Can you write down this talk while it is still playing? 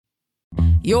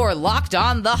You're Locked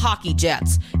On the Hockey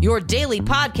Jets, your daily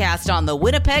podcast on the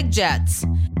Winnipeg Jets.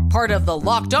 Part of the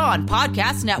Locked On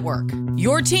Podcast Network,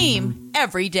 your team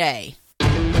every day.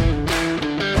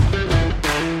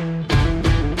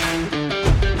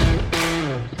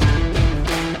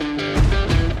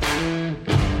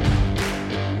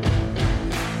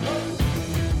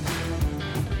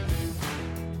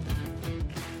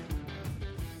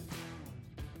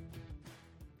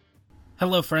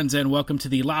 Hello, friends, and welcome to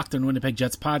the Locked On Winnipeg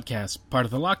Jets podcast, part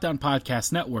of the Locked On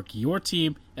Podcast Network, your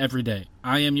team every day.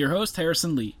 I am your host,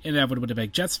 Harrison Lee, an avid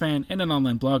Winnipeg Jets fan and an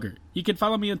online blogger. You can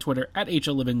follow me on Twitter at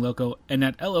HLLivingLoco and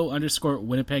at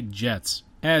LO_WinnipegJets.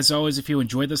 As always, if you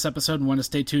enjoyed this episode and want to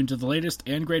stay tuned to the latest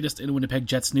and greatest in Winnipeg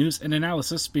Jets news and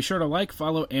analysis, be sure to like,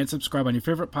 follow, and subscribe on your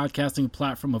favorite podcasting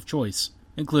platform of choice,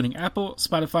 including Apple,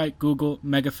 Spotify, Google,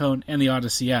 Megaphone, and the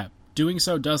Odyssey app. Doing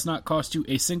so does not cost you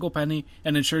a single penny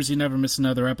and ensures you never miss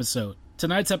another episode.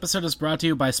 Tonight's episode is brought to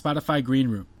you by Spotify Green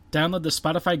Room. Download the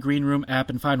Spotify Green Room app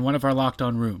and find one of our Locked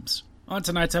On rooms. On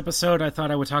tonight's episode, I thought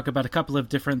I would talk about a couple of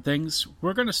different things.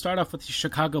 We're going to start off with the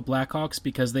Chicago Blackhawks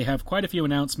because they have quite a few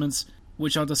announcements,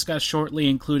 which I'll discuss shortly,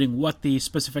 including what the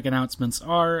specific announcements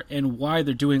are and why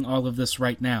they're doing all of this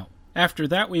right now. After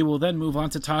that, we will then move on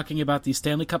to talking about the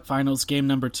Stanley Cup Finals game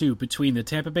number 2 between the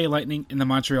Tampa Bay Lightning and the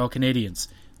Montreal Canadiens.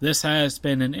 This has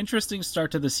been an interesting start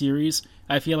to the series.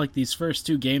 I feel like these first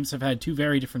two games have had two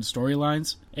very different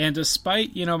storylines. And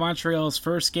despite, Montreal's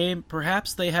first game,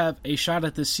 perhaps they have a shot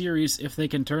at this series if they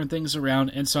can turn things around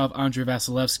and solve Andrei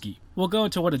Vasilevsky. We'll go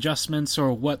into what adjustments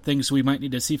or what things we might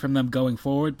need to see from them going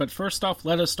forward, but first off,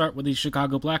 let us start with the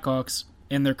Chicago Blackhawks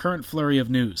and their current flurry of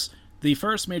news. The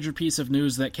first major piece of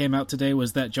news that came out today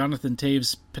was that Jonathan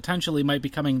Toews potentially might be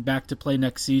coming back to play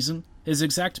next season. His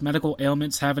exact medical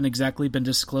ailments haven't exactly been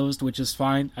disclosed, which is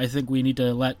fine. I think we need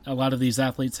to let a lot of these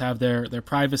athletes have their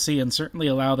privacy and certainly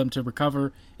allow them to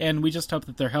recover, and we just hope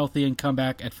that they're healthy and come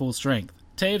back at full strength.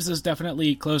 Toews is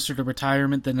definitely closer to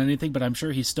retirement than anything, but I'm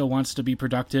sure he still wants to be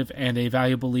productive and a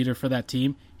valuable leader for that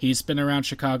team. He's been around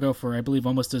Chicago for, I believe,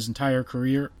 almost his entire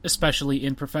career, especially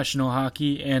in professional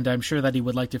hockey, and I'm sure that he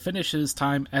would like to finish his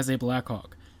time as a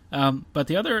Blackhawk. But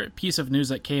the other piece of news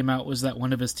that came out was that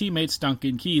one of his teammates,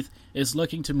 Duncan Keith, is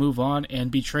looking to move on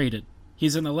and be traded.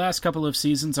 He's in the last couple of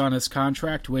seasons on his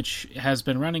contract, which has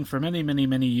been running for many, many,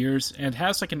 many years, and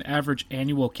has like an average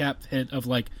annual cap hit of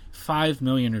like $5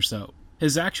 million or so.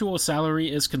 His actual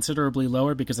salary is considerably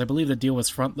lower because I believe the deal was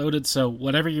front-loaded, so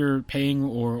whatever you're paying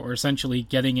or essentially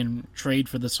getting in trade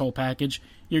for this whole package,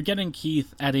 you're getting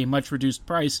Keith at a much reduced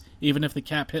price, even if the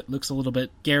cap hit looks a little bit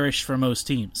garish for most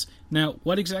teams. Now,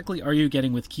 what exactly are you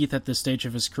getting with Keith at this stage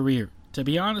of his career? To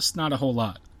be honest, not a whole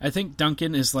lot. I think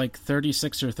Duncan is like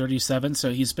 36 or 37,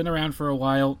 so he's been around for a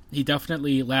while. He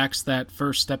definitely lacks that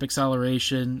first step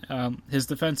acceleration. His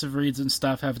defensive reads and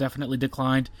stuff have definitely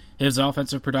declined. His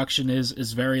offensive production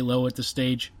is very low at this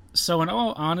stage. So in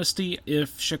all honesty,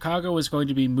 if Chicago is going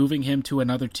to be moving him to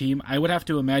another team, I would have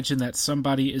to imagine that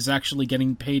somebody is actually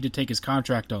getting paid to take his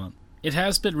contract on. It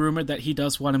has been rumored that he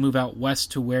does want to move out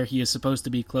west to where he is supposed to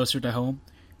be closer to home.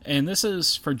 And this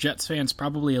is, for Jets fans,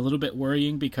 probably a little bit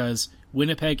worrying because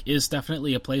Winnipeg is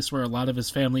definitely a place where a lot of his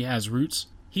family has roots.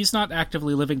 He's not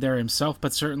actively living there himself,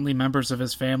 but certainly members of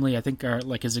his family, I think are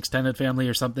like his extended family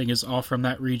or something, is all from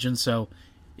that region. So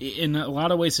in a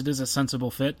lot of ways it is a sensible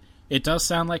fit. It does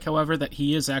sound like, however, that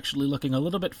he is actually looking a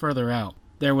little bit further out.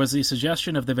 There was the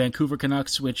suggestion of the Vancouver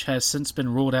Canucks, which has since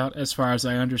been ruled out as far as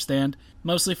I understand,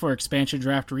 mostly for expansion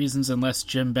draft reasons unless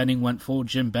Jim Benning went full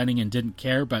Jim Benning and didn't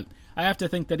care, but I have to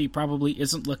think that he probably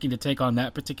isn't looking to take on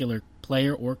that particular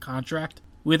player or contract.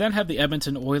 We then have the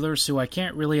Edmonton Oilers, who I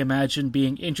can't really imagine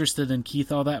being interested in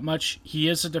Keith all that much. He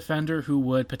is a defender who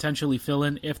would potentially fill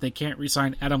in if they can't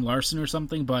re-sign Adam Larson or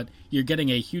something, but you're getting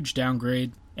a huge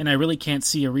downgrade, and I really can't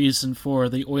see a reason for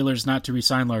the Oilers not to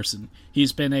re-sign Larson.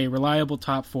 He's been a reliable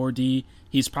top 4D.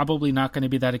 He's probably not going to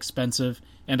be that expensive,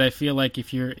 and I feel like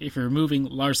if you're moving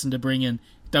Larson to bring in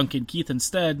Duncan Keith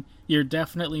instead, you're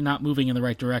definitely not moving in the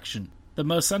right direction. The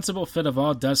most sensible fit of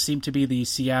all does seem to be the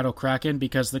Seattle Kraken,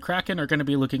 because the Kraken are going to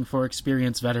be looking for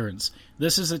experienced veterans.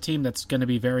 This is a team that's going to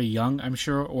be very young, I'm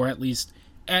sure, or at least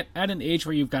at an age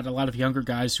where you've got a lot of younger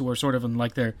guys who are sort of in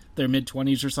like their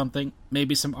mid-20s or something.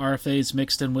 Maybe some RFAs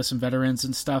mixed in with some veterans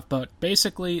and stuff, but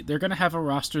basically they're going to have a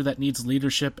roster that needs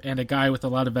leadership and a guy with a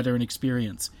lot of veteran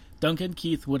experience. Duncan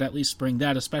Keith would at least bring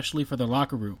that, especially for the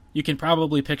locker room. You can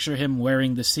probably picture him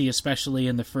wearing the C, especially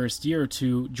in the first year or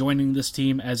two, joining this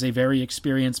team as a very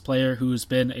experienced player who's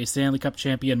been a Stanley Cup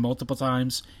champion multiple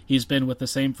times. He's been with the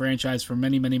same franchise for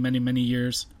many, many, many, many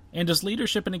years. And his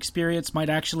leadership and experience might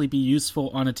actually be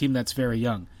useful on a team that's very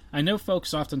young. I know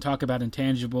folks often talk about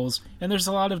intangibles, and there's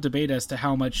a lot of debate as to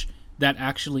how much that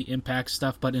actually impacts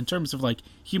stuff, but in terms of like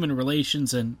human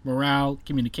relations and morale,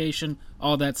 communication,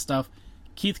 all that stuff,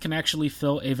 Keith can actually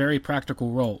fill a very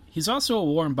practical role. He's also a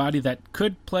warm body that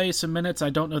could play some minutes. I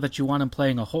don't know that you want him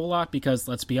playing a whole lot because,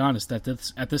 let's be honest, at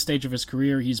this stage of his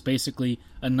career, he's basically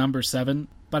a number 7,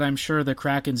 but I'm sure the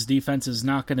Kraken's defense is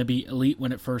not going to be elite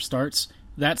when it first starts.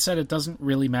 That said, it doesn't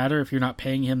really matter if you're not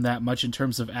paying him that much in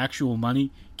terms of actual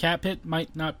money. Cap hit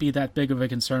might not be that big of a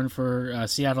concern for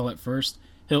Seattle at first.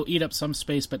 He'll eat up some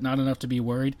space, but not enough to be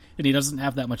worried, and he doesn't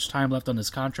have that much time left on his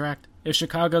contract. If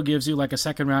Chicago gives you like a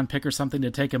second-round pick or something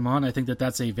to take him on, I think that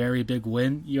that's a very big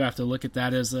win. You have to look at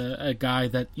that as a guy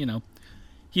that, you know,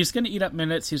 he's going to eat up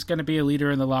minutes, he's going to be a leader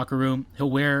in the locker room,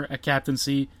 he'll wear a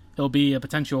captaincy, he'll be a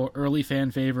potential early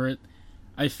fan favorite.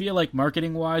 I feel like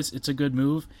marketing-wise, it's a good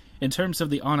move. In terms of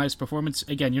the on-ice performance,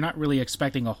 again, you're not really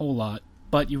expecting a whole lot,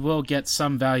 but you will get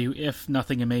some value, if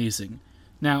nothing amazing.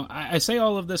 Now, I say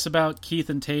all of this about Keith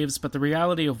and Toews, but the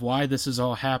reality of why this is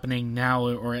all happening now,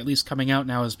 or at least coming out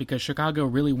now, is because Chicago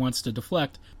really wants to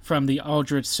deflect from the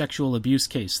Aldrich sexual abuse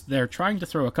case. They're trying to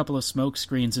throw a couple of smoke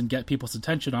screens and get people's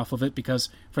attention off of it because,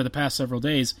 for the past several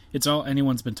days, it's all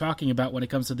anyone's been talking about when it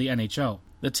comes to the NHL.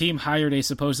 The team hired a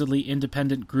supposedly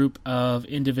independent group of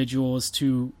individuals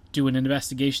to do an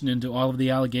investigation into all of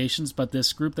the allegations, but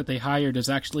this group that they hired is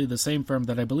actually the same firm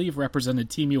that I believe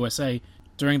represented Team USA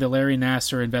during the Larry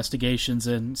Nassar investigations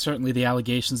and certainly the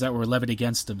allegations that were levied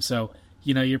against him. So,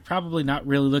 you know, you're probably not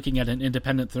really looking at an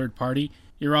independent third party.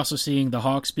 You're also seeing the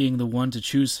Hawks being the one to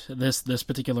choose this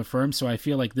particular firm, so I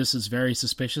feel like this is very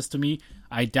suspicious to me.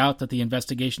 I doubt that the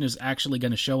investigation is actually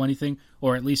going to show anything,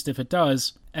 or at least if it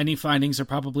does, any findings are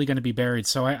probably going to be buried.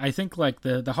 So I think like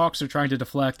the Hawks are trying to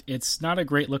deflect. It's not a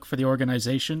great look for the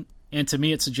organization. And to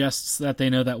me, it suggests that they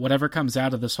know that whatever comes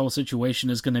out of this whole situation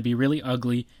is going to be really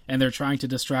ugly, and they're trying to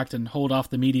distract and hold off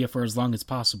the media for as long as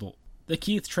possible. The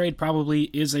Keith trade probably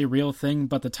is a real thing,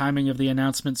 but the timing of the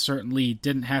announcement certainly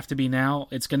didn't have to be now.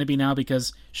 It's going to be now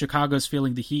because Chicago's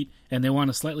feeling the heat, and they want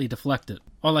to slightly deflect it.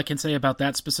 All I can say about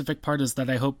that specific part is that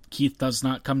I hope Keith does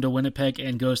not come to Winnipeg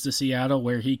and goes to Seattle,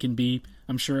 where he can be,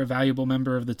 I'm sure, a valuable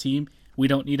member of the team. We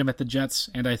don't need him at the Jets,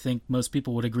 and I think most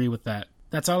people would agree with that.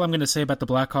 That's all I'm going to say about the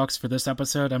Blackhawks for this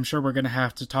episode. I'm sure we're going to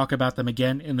have to talk about them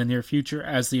again in the near future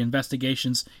as the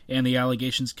investigations and the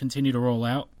allegations continue to roll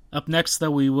out. Up next, though,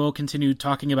 we will continue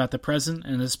talking about the present,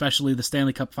 and especially the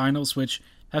Stanley Cup Finals, which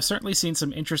have certainly seen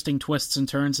some interesting twists and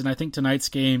turns, and I think tonight's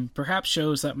game perhaps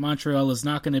shows that Montreal is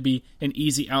not going to be an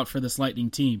easy out for this Lightning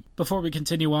team. Before we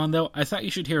continue on, though, I thought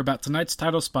you should hear about tonight's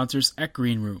title sponsors at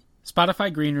Green Room.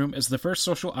 Spotify Green Room is the first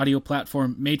social audio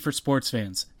platform made for sports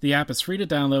fans. The app is free to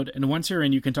download, and once you're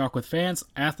in, you can talk with fans,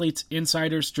 athletes,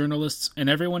 insiders, journalists, and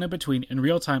everyone in between in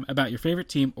real time about your favorite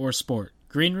team or sport.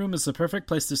 Green Room is the perfect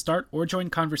place to start or join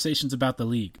conversations about the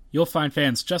league. You'll find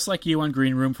fans just like you on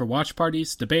Green Room for watch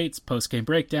parties, debates, post-game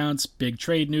breakdowns, big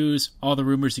trade news, all the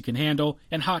rumors you can handle,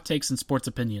 and hot takes and sports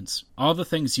opinions. All the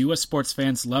things U.S. sports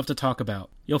fans love to talk about.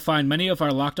 You'll find many of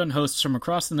our Locked On hosts from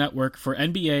across the network for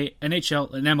NBA,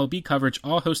 NHL, and MLB coverage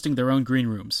all hosting their own Green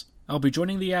Rooms. I'll be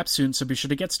joining the app soon, so be sure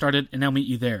to get started, and I'll meet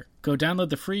you there. Go download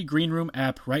the free Green Room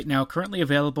app right now, currently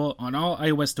available on all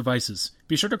iOS devices.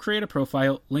 Be sure to create a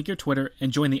profile, link your Twitter,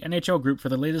 and join the NHL group for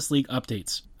the latest league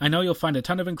updates. I know you'll find a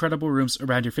ton of incredible rooms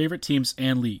around your favorite teams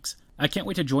and leagues. I can't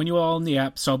wait to join you all in the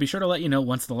app, so I'll be sure to let you know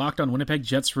once the Locked On Winnipeg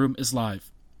Jets room is live.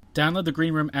 Download the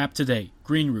Green Room app today.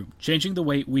 Green Room, changing the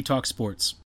way we talk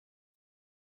sports.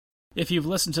 If you've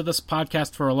listened to this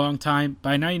podcast for a long time,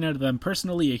 by now you know that I'm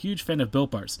personally a huge fan of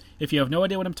Built Bars. If you have no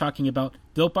idea what I'm talking about,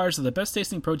 Built Bars are the best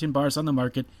tasting protein bars on the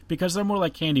market because they're more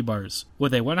like candy bars,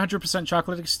 with a 100%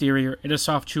 chocolate exterior and a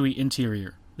soft, chewy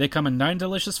interior. They come in 9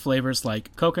 delicious flavors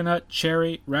like coconut,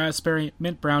 cherry, raspberry,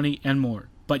 mint brownie, and more.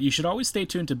 But you should always stay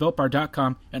tuned to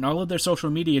BuiltBar.com and all of their social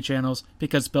media channels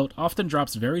because Built often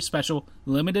drops very special,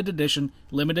 limited edition,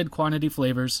 limited quantity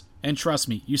flavors. And trust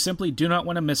me, you simply do not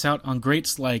want to miss out on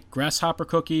greats like Grasshopper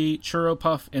Cookie, Churro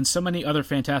Puff, and so many other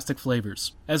fantastic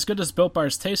flavors. As good as Built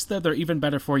Bars taste though, they're even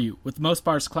better for you, with most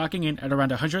bars clocking in at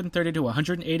around 130 to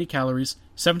 180 calories,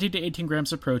 17 to 18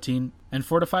 grams of protein, and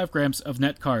 4 to 5 grams of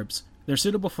net carbs. They're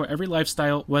suitable for every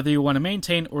lifestyle, whether you want to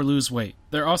maintain or lose weight.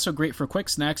 They're also great for quick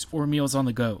snacks or meals on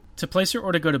the go. To place your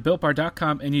order, go to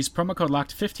BuiltBar.com and use promo code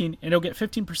LOCKED15 and you'll get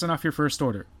 15% off your first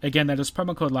order. Again, that is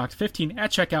promo code LOCKED15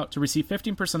 at checkout to receive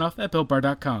 15% off at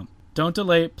BuiltBar.com. Don't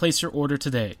delay, place your order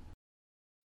today.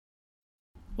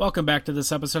 Welcome back to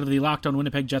this episode of the Locked On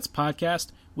Winnipeg Jets podcast.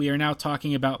 We are now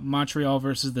talking about Montreal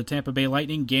versus the Tampa Bay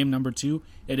Lightning, game number 2.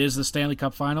 It is the Stanley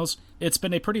Cup Finals. It's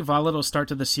been a pretty volatile start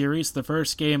to the series. The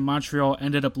first game, Montreal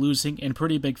ended up losing in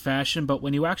pretty big fashion, but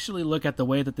when you actually look at the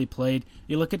way that they played,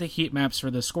 you look at the heat maps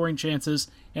for the scoring chances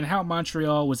and how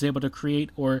Montreal was able to create,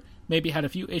 or maybe had a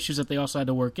few issues that they also had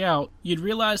to work out, you'd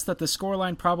realize that the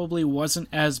scoreline probably wasn't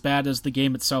as bad as the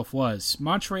game itself was.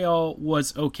 Montreal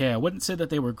was okay. I wouldn't say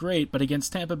that they were great, but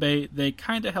against Tampa Bay, they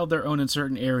kind of held their own in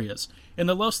certain areas. In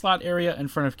the low slot area in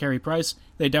front of Carey Price,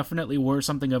 they definitely were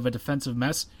something of a defensive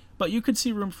mess, but you could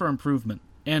see room for improvement.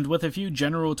 And with a few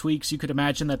general tweaks, you could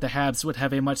imagine that the Habs would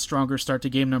have a much stronger start to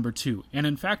game number 2. And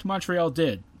in fact, Montreal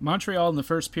did. Montreal in the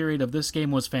first period of this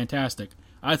game was fantastic.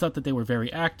 I thought that they were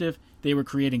very active, they were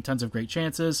creating tons of great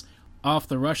chances. Off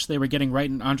the rush, they were getting right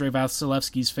in Andrei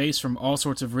Vasilevsky's face from all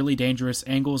sorts of really dangerous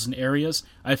angles and areas.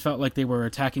 I felt like they were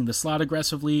attacking the slot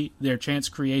aggressively, their chance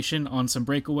creation on some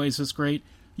breakaways was great.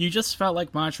 You just felt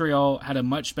like Montreal had a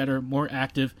much better, more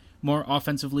active, more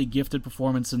offensively gifted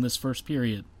performance in this first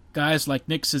period. Guys like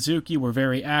Nick Suzuki were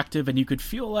very active, and you could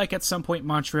feel like at some point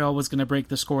Montreal was going to break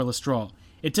the scoreless draw.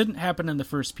 It didn't happen in the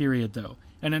first period, though,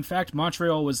 and in fact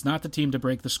Montreal was not the team to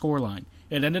break the scoreline.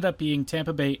 It ended up being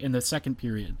Tampa Bay in the second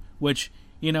period, which,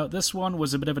 this one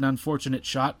was a bit of an unfortunate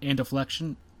shot and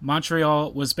deflection.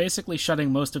 Montreal was basically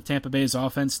shutting most of Tampa Bay's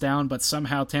offense down, but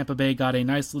somehow Tampa Bay got a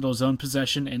nice little zone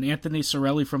possession, and Anthony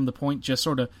Cirelli from the point just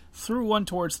sort of threw one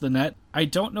towards the net. I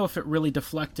don't know if it really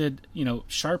deflected,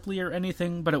 sharply or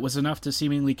anything, but it was enough to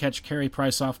seemingly catch Carey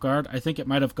Price off guard. I think it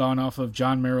might have gone off of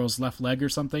John Merrill's left leg or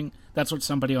something. That's what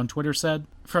somebody on Twitter said.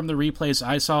 From the replays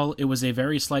I saw, it was a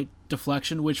very slight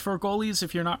deflection, which for goalies,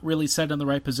 if you're not really set in the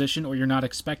right position or you're not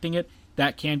expecting it,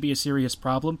 that can be a serious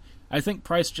problem. I think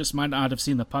Price just might not have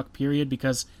seen the puck, period,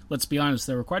 because, let's be honest,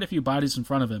 there were quite a few bodies in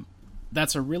front of him.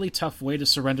 That's a really tough way to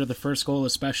surrender the first goal,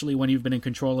 especially when you've been in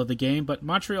control of the game, but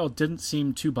Montreal didn't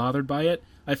seem too bothered by it.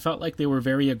 I felt like they were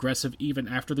very aggressive even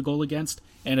after the goal against,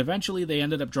 and eventually they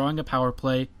ended up drawing a power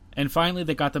play, and finally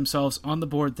they got themselves on the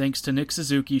board thanks to Nick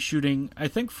Suzuki shooting, I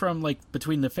think from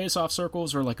between the face-off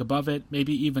circles or above it,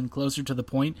 maybe even closer to the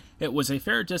point. It was a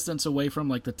fair distance away from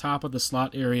the top of the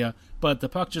slot area, but the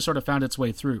puck just sort of found its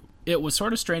way through. It was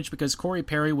sort of strange because Corey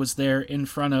Perry was there in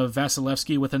front of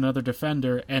Vasilevsky with another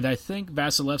defender, and I think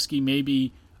Vasilevsky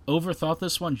maybe overthought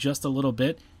this one just a little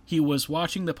bit. He was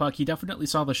watching the puck, he definitely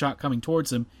saw the shot coming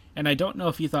towards him, and I don't know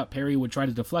if he thought Perry would try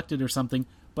to deflect it or something,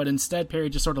 but instead Perry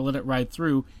just sort of let it ride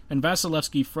through, and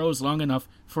Vasilevsky froze long enough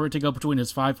for it to go between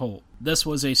his 5-hole. This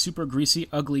was a super greasy,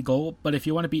 ugly goal, but if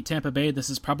you want to beat Tampa Bay, this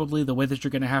is probably the way that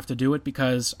you're going to have to do it,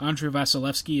 because Andrei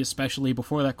Vasilevsky, especially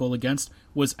before that goal against,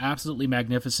 was absolutely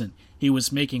magnificent. He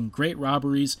was making great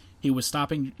robberies, he was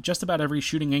stopping just about every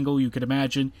shooting angle you could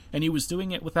imagine, and he was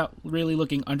doing it without really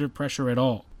looking under pressure at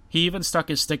all. He even stuck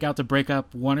his stick out to break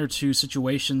up one or two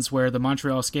situations where the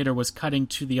Montreal skater was cutting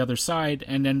to the other side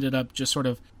and ended up just sort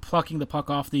of plucking the puck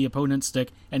off the opponent's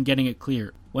stick and getting it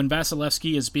clear. When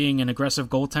Vasilevsky is being an aggressive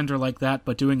goaltender like that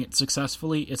but doing it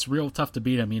successfully, it's real tough to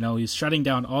beat him. He's shutting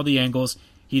down all the angles,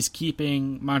 he's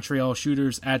keeping Montreal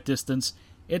shooters at distance.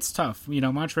 It's tough.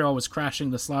 Montreal was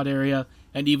crashing the slot area,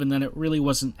 and even then it really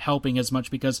wasn't helping as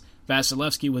much because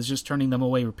Vasilevsky was just turning them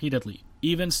away repeatedly.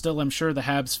 Even still, I'm sure the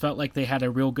Habs felt like they had a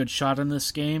real good shot in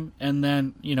this game, and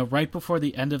then, right before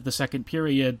the end of the second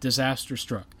period, disaster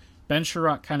struck. Ben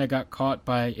Chiarot kind of got caught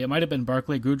by, it might have been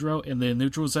Barclay Goodrow in the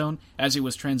neutral zone as he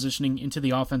was transitioning into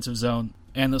the offensive zone.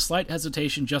 And the slight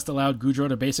hesitation just allowed Goodrow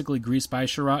to basically grease by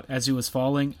Chiarot as he was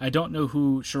falling. I don't know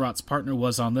who Chiarot's partner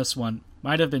was on this one.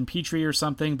 Might have been Petrie or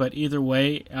something, but either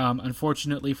way,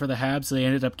 unfortunately for the Habs, they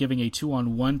ended up giving a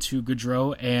 2-on-1 to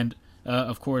Goodrow and,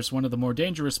 of course, one of the more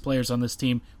dangerous players on this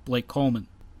team, Blake Coleman.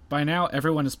 By now,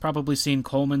 everyone has probably seen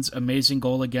Coleman's amazing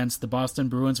goal against the Boston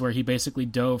Bruins where he basically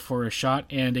dove for a shot,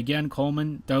 and again,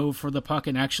 Coleman dove for the puck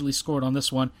and actually scored on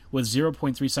this one with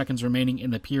 0.3 seconds remaining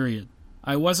in the period.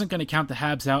 I wasn't going to count the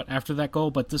Habs out after that goal,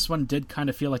 but this one did kind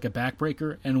of feel like a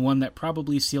backbreaker and one that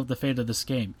probably sealed the fate of this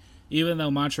game. Even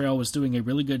though Montreal was doing a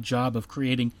really good job of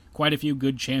creating quite a few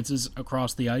good chances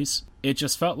across the ice, it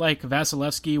just felt like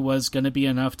Vasilevsky was going to be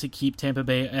enough to keep Tampa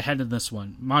Bay ahead in this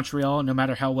one. Montreal, no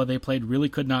matter how well they played, really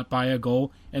could not buy a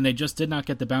goal, and they just did not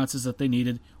get the bounces that they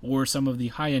needed or some of the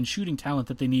high-end shooting talent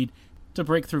that they need to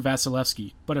break through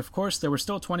Vasilevsky. But of course, there were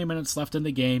still 20 minutes left in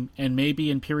the game, and maybe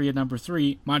in period number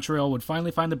 3, Montreal would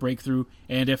finally find the breakthrough,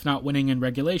 and if not winning in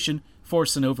regulation,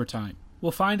 force an overtime.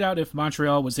 We'll find out if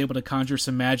Montreal was able to conjure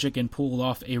some magic and pull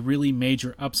off a really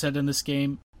major upset in this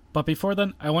game. But before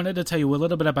then, I wanted to tell you a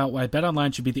little bit about why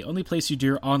BetOnline should be the only place you do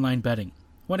your online betting.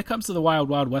 When it comes to the wild,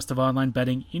 wild west of online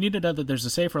betting, you need to know that there's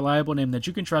a safe, reliable name that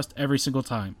you can trust every single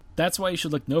time. That's why you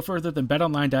should look no further than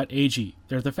betonline.ag.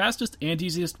 They're the fastest and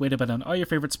easiest way to bet on all your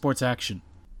favorite sports action.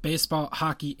 Baseball,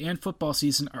 hockey, and football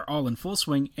season are all in full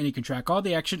swing, and you can track all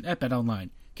the action at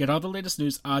BetOnline. Get all the latest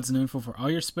news, odds, and info for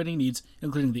all your sporting needs,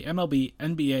 including the MLB,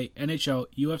 NBA, NHL,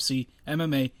 UFC,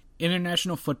 MMA,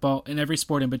 international football, and every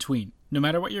sport in between. No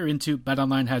matter what you're into,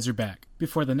 BetOnline has your back.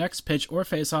 Before the next pitch or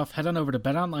face-off, head on over to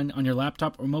BetOnline on your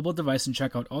laptop or mobile device and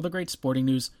check out all the great sporting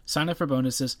news, sign up for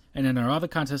bonuses, and enter all the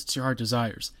contests your heart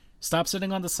desires. Stop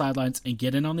sitting on the sidelines and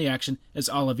get in on the action as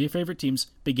all of your favorite teams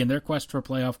begin their quest for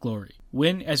playoff glory.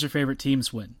 Win as your favorite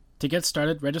teams win. To get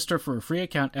started, register for a free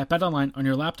account at BetOnline on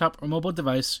your laptop or mobile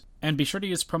device, and be sure to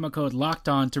use promo code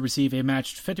LOCKEDON to receive a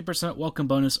matched 50% welcome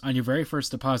bonus on your very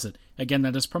first deposit. Again,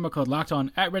 that is promo code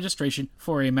LOCKEDON at registration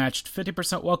for a matched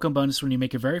 50% welcome bonus when you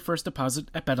make your very first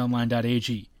deposit at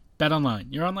betonline.ag.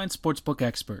 BetOnline, your online sportsbook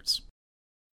experts.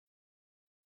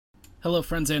 Hello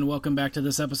friends, and welcome back to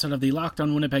this episode of the Locked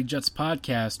On Winnipeg Jets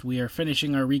podcast. We are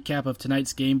finishing our recap of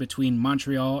tonight's game between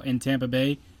Montreal and Tampa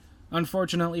Bay.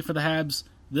 Unfortunately for the Habs,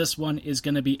 this one is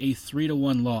going to be a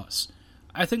 3-1 loss.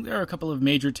 I think there are a couple of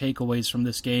major takeaways from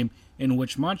this game in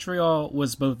which Montreal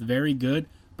was both very good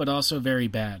but also very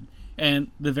bad. And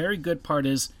the very good part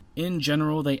is, in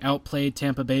general, they outplayed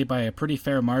Tampa Bay by a pretty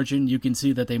fair margin. You can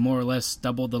see that they more or less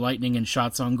doubled the Lightning in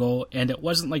shots on goal, and it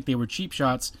wasn't like they were cheap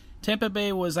shots. Tampa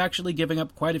Bay was actually giving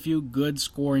up quite a few good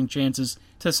scoring chances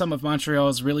to some of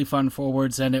Montreal's really fun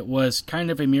forwards, and it was kind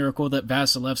of a miracle that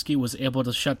Vasilevsky was able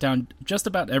to shut down just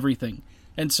about everything.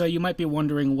 And so you might be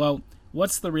wondering, well,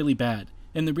 what's the really bad?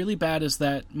 And the really bad is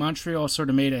that Montreal sort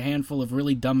of made a handful of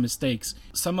really dumb mistakes,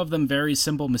 some of them very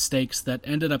simple mistakes that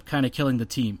ended up kind of killing the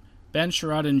team. Ben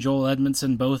Chiarot and Joel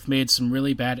Edmondson both made some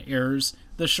really bad errors.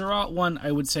 The Chiarot one,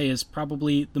 I would say, is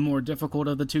probably the more difficult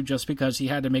of the two just because he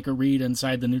had to make a read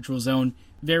inside the neutral zone,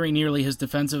 very nearly his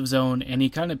defensive zone, and he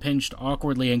kind of pinched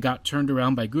awkwardly and got turned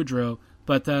around by Gaudreau.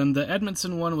 But then the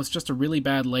Edmondson one was just a really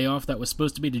bad layoff that was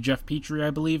supposed to be to Jeff Petrie, I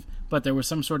believe, but there was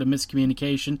some sort of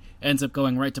miscommunication, ends up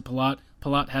going right to Palat.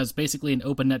 Palat has basically an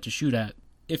open net to shoot at.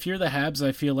 If you're the Habs,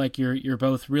 I feel like you're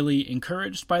both really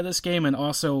encouraged by this game and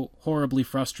also horribly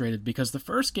frustrated because the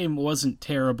first game wasn't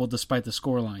terrible despite the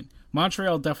scoreline.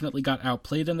 Montreal definitely got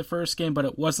outplayed in the first game, but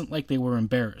it wasn't like they were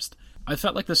embarrassed. I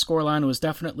felt like the scoreline was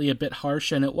definitely a bit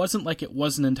harsh, and it wasn't like it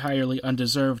wasn't entirely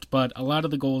undeserved, but a lot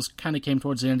of the goals kind of came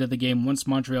towards the end of the game once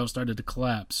Montreal started to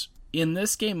collapse. In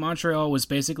this game, Montreal was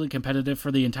basically competitive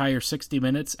for the entire 60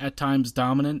 minutes, at times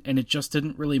dominant, and it just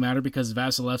didn't really matter because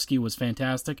Vasilevsky was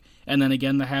fantastic, and then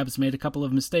again the Habs made a couple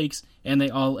of mistakes, and they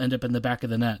all end up in the back of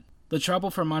the net. The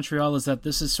trouble for Montreal is that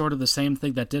this is sort of the same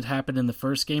thing that did happen in the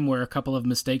first game, where a couple of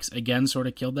mistakes again sort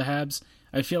of killed the Habs.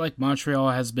 I feel like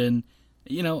Montreal has been,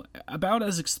 about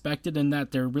as expected in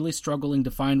that they're really struggling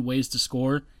to find ways to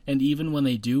score, and even when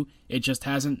they do, it just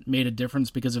hasn't made a difference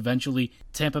because eventually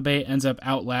Tampa Bay ends up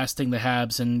outlasting the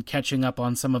Habs and catching up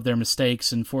on some of their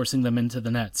mistakes and forcing them into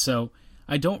the net. So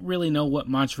I don't really know what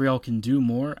Montreal can do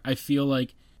more. I feel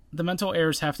like the mental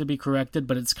errors have to be corrected,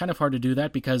 but it's kind of hard to do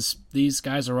that because these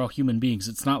guys are all human beings.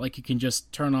 It's not like you can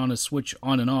just turn on a switch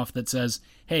on and off that says,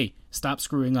 hey, stop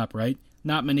screwing up, right?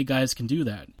 Not many guys can do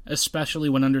that, especially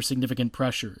when under significant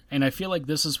pressure. And I feel like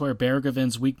this is where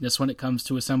Bergevin's weakness when it comes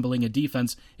to assembling a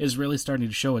defense is really starting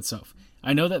to show itself.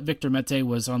 I know that Victor Mete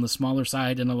was on the smaller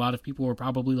side, and a lot of people were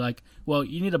probably like, well,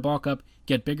 you need to bulk up,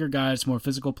 get bigger guys, more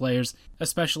physical players,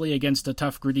 especially against a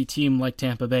tough, gritty team like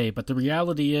Tampa Bay. But the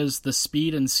reality is the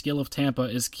speed and skill of Tampa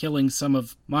is killing some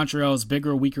of Montreal's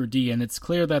bigger, weaker D, and it's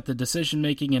clear that the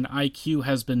decision-making and IQ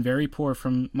has been very poor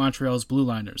from Montreal's blue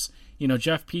liners.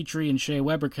 Jeff Petrie and Shea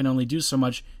Weber can only do so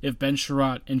much if Ben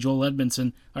Chiarot and Joel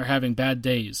Edmondson are having bad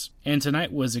days. And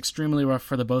tonight was extremely rough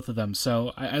for the both of them.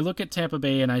 So I look at Tampa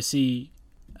Bay and I see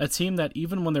a team that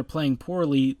even when they're playing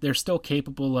poorly, they're still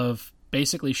capable of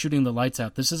basically shooting the lights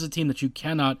out. This is a team that you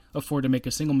cannot afford to make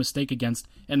a single mistake against,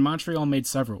 and Montreal made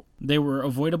several. They were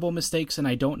avoidable mistakes, and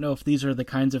I don't know if these are the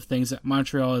kinds of things that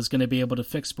Montreal is going to be able to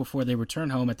fix before they return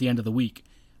home at the end of the week.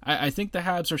 I think the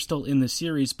Habs are still in the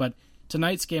series, but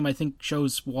tonight's game, I think,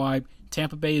 shows why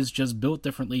Tampa Bay is just built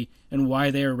differently and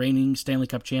why they are reigning Stanley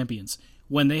Cup champions.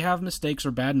 When they have mistakes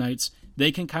or bad nights,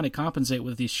 they can kind of compensate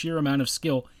with the sheer amount of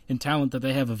skill and talent that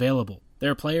they have available.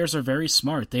 Their players are very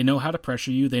smart. They know how to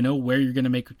pressure you. They know where you're going to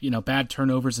make, bad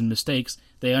turnovers and mistakes.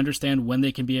 They understand when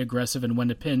they can be aggressive and when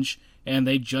to pinch, and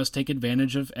they just take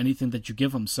advantage of anything that you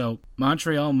give them. So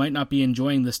Montreal might not be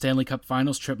enjoying the Stanley Cup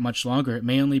Finals trip much longer. It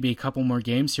may only be a couple more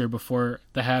games here before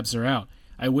the Habs are out.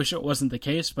 I wish it wasn't the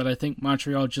case, but I think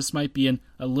Montreal just might be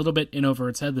a little bit in over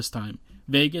its head this time.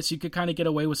 Vegas, you could kind of get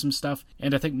away with some stuff,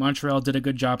 and I think Montreal did a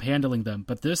good job handling them.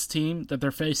 But this team that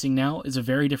they're facing now is a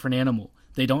very different animal.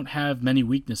 They don't have many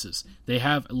weaknesses. They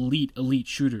have elite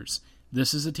shooters.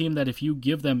 This is a team that if you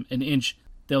give them an inch,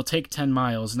 they'll take 10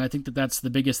 miles, and I think that that's the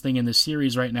biggest thing in this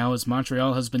series right now is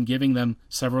Montreal has been giving them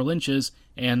several inches,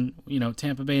 and,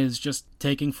 Tampa Bay is just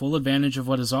taking full advantage of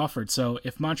what is offered. So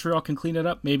if Montreal can clean it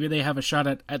up, maybe they have a shot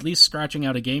at least scratching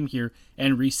out a game here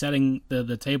and resetting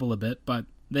the table a bit, but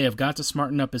they have got to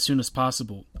smarten up as soon as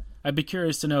possible. I'd be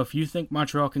curious to know if you think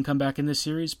Montreal can come back in this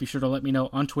series. Be sure to let me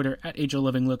know on Twitter at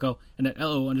AgeOfLivingLoco and at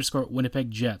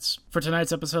LO_WinnipegJets. For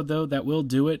tonight's episode, though, that will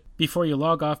do it. Before you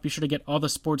log off, be sure to get all the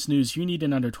sports news you need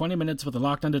in under 20 minutes with the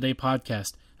Locked On Today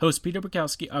podcast. Host Peter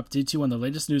Bukowski updates you on the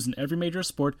latest news in every major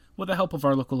sport with the help of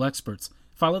our local experts.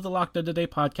 Follow the Locked On Today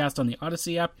podcast on the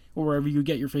Odyssey app or wherever you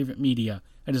get your favorite media.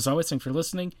 And as always, thanks for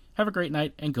listening. Have a great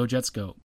night, and go Jets go.